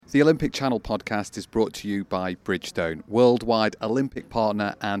The Olympic Channel podcast is brought to you by Bridgestone, worldwide Olympic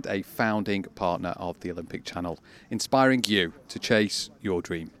partner and a founding partner of the Olympic Channel, inspiring you to chase your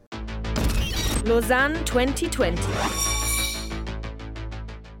dream. Lausanne 2020.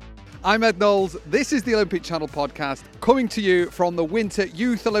 I'm Ed Knowles. This is the Olympic Channel podcast coming to you from the Winter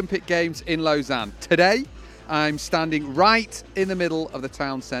Youth Olympic Games in Lausanne. Today, I'm standing right in the middle of the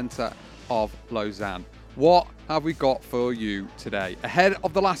town centre of Lausanne. What have we got for you today? Ahead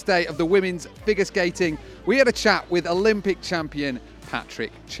of the last day of the women's figure skating, we had a chat with Olympic champion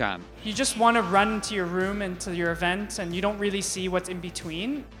Patrick Chan. You just want to run to your room and to your event, and you don't really see what's in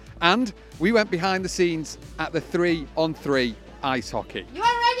between. And we went behind the scenes at the 3-on-3 ice hockey. You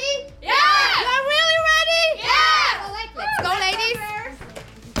are ready? Yeah! You are really ready? Yeah! Let's go,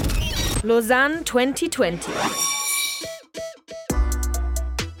 ladies. Lausanne 2020.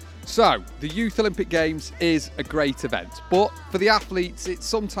 So, the Youth Olympic Games is a great event, but for the athletes, it's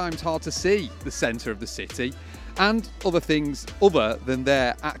sometimes hard to see the centre of the city and other things other than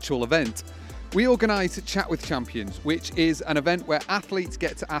their actual event. We organised Chat with Champions, which is an event where athletes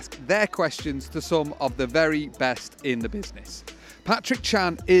get to ask their questions to some of the very best in the business. Patrick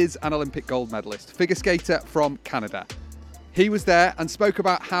Chan is an Olympic gold medalist, figure skater from Canada. He was there and spoke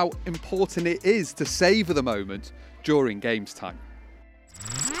about how important it is to savour the moment during games time.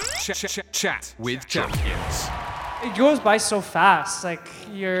 Chat with Champions. It goes by so fast,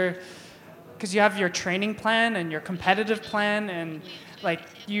 because you have your training plan and your competitive plan, and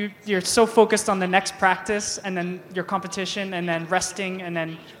you're so focused on the next practice and then your competition and then resting and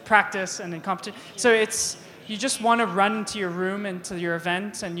then practice and then competition. So you just want to run to your room and to your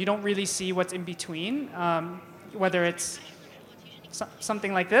event, and you don't really see what's in between, whether it's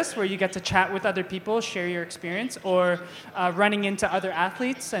something like this where you get to chat with other people, share your experience, or running into other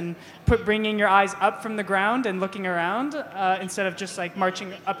athletes and bringing your eyes up from the ground and looking around instead of just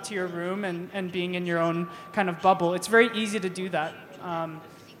marching up to your room and being in your own kind of bubble. It's very easy to do that.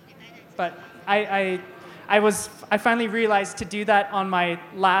 But I finally realized to do that on my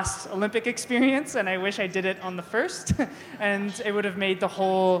last Olympic experience, and I wish I did it on the first, and it would have made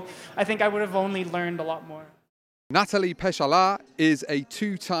I think I would have only learned a lot more. Nathalie Péchalard is a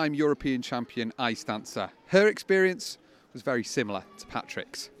two-time European champion ice dancer. Her experience was very similar to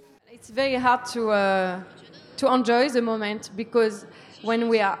Patrick's. It's very hard to enjoy the moment, because when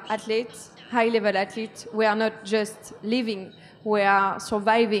we are athletes, high-level athletes, we are not just living, we are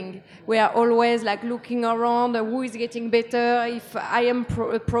surviving. We are always looking around, who is getting better, if I am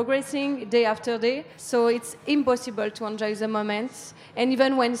progressing day after day. So it's impossible to enjoy the moment. And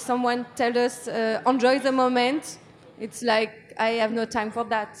even when someone tells us, enjoy the moment, it's like, I have no time for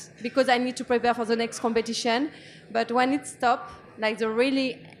that, because I need to prepare for the next competition. But when it stops, the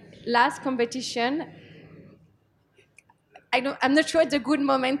really last competition, I'm not sure it's a good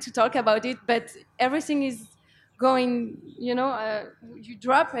moment to talk about it, but everything is going, you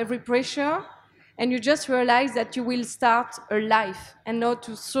drop every pressure, and you just realize that you will start a life and not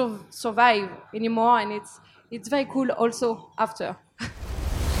to survive anymore, and it's very cool also after.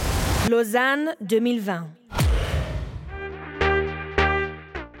 Lausanne 2020.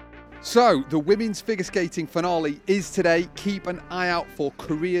 So, the women's figure skating finale is today. Keep an eye out for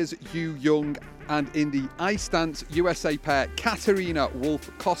Korea's Yu Young, and in the ice dance, USA pair Katarina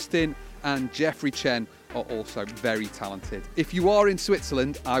Wolf-Kostin and Jeffrey Chen are also very talented. If you are in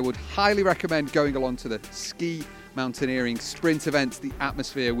Switzerland, I would highly recommend going along to the ski mountaineering sprint event. The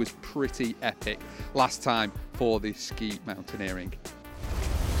atmosphere was pretty epic last time for the ski mountaineering.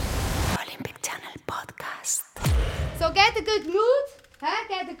 Olympic Channel podcast. So get a good mood,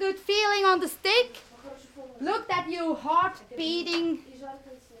 get a good feeling on the stick. Look at your heart beating.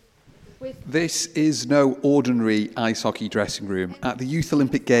 This is no ordinary ice hockey dressing room. At the Youth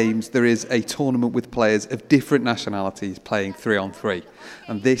Olympic Games, there is a tournament with players of different nationalities playing 3-on-3.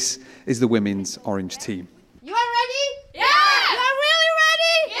 And this is the women's orange team. You are ready? Yeah! You are really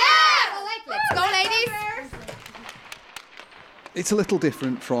ready? Yeah! Let's go, ladies. It's a little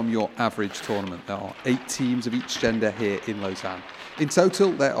different from your average tournament. There are 8 teams of each gender here in Lausanne. In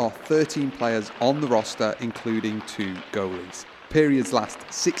total, there are 13 players on the roster, including 2 goalies. Periods last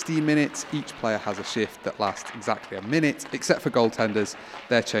 16 minutes. Each player has a shift that lasts exactly a minute, except for goaltenders.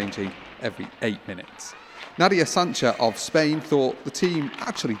 They're changing every 8 minutes. Nadia Sancha of Spain thought the team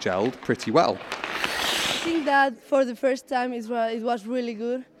actually gelled pretty well. I think that for the first time it was really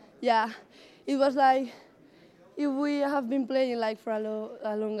good. Yeah, it was like if we have been playing for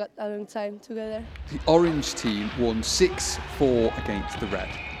a long time together. The orange team won 6-4 against the red,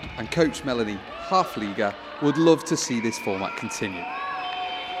 and coach Melanie Hafliger would love to see this format continue.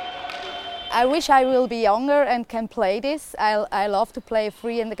 I wish I will be younger and can play this. I love to play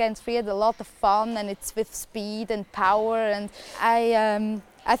free and against free. It's a lot of fun and it's with speed and power. And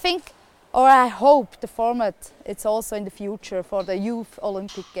I think, or I hope, the format it's also in the future for the Youth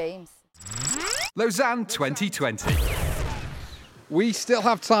Olympic Games. Lausanne 2020. We still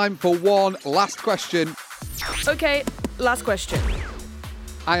have time for one last question. Okay, last question.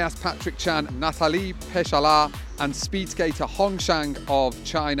 I asked Patrick Chan, Nathalie Péchala and speed skater Hong Shang of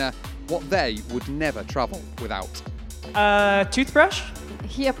China what they would never travel without. Toothbrush?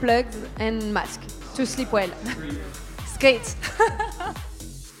 Earplugs and mask to sleep well. Skates.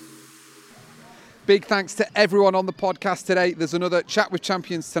 Big thanks to everyone on the podcast today. There's another Chat with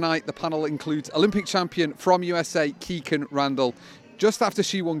Champions tonight. The panel includes Olympic champion from USA, Keegan Randall. Just after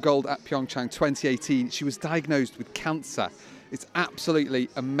she won gold at Pyeongchang 2018, she was diagnosed with cancer. It's absolutely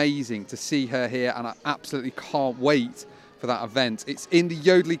amazing to see her here, and I absolutely can't wait for that event. It's in the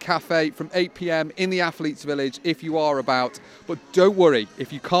Yodely Cafe from 8 p.m. in the Athletes Village if you are about. But don't worry,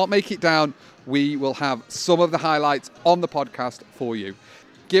 if you can't make it down, we will have some of the highlights on the podcast for you.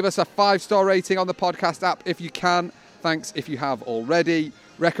 Give us a 5-star rating on the podcast app if you can. Thanks if you have already.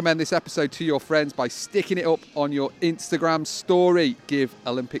 Recommend this episode to your friends by sticking it up on your Instagram story. Give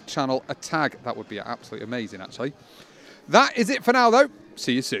Olympic Channel a tag. That would be absolutely amazing, actually. That is it for now, though.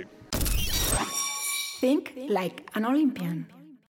 See you soon. Think like an Olympian.